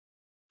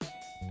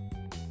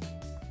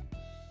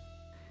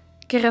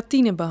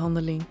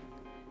Keratinebehandeling.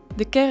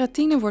 De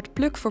keratine wordt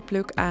pluk voor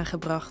pluk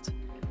aangebracht.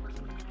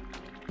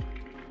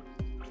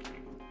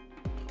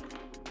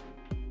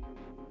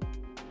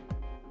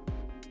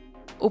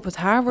 Op het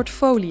haar wordt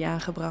folie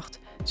aangebracht.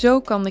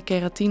 Zo kan de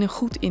keratine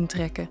goed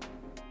intrekken.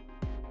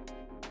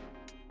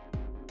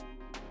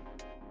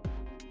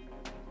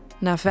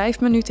 Na 5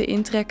 minuten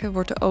intrekken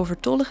wordt de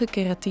overtollige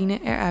keratine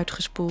eruit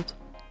gespoeld.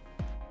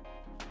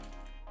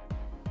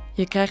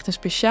 Je krijgt een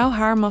speciaal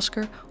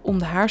haarmasker om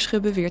de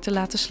haarschubben weer te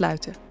laten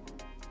sluiten.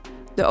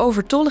 De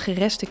overtollige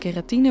resten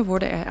keratine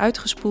worden eruit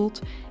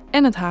gespoeld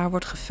en het haar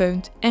wordt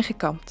gefeund en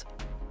gekamd.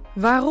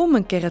 Waarom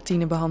een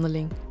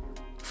keratinebehandeling?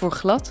 Voor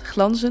glad,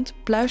 glanzend,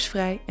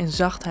 pluisvrij en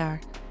zacht haar.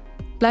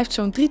 Blijft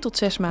zo'n 3 tot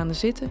 6 maanden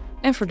zitten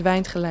en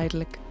verdwijnt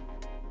geleidelijk.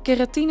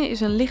 Keratine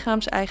is een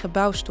lichaams-eigen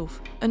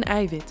bouwstof, een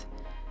eiwit.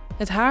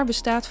 Het haar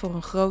bestaat voor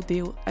een groot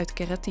deel uit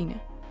keratine.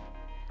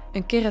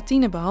 Een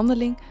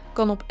keratinebehandeling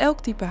kan op elk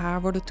type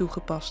haar worden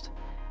toegepast.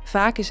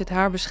 Vaak is het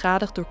haar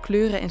beschadigd door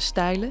kleuren en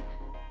stijlen.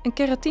 Een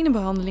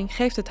keratinebehandeling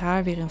geeft het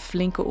haar weer een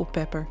flinke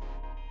oppepper.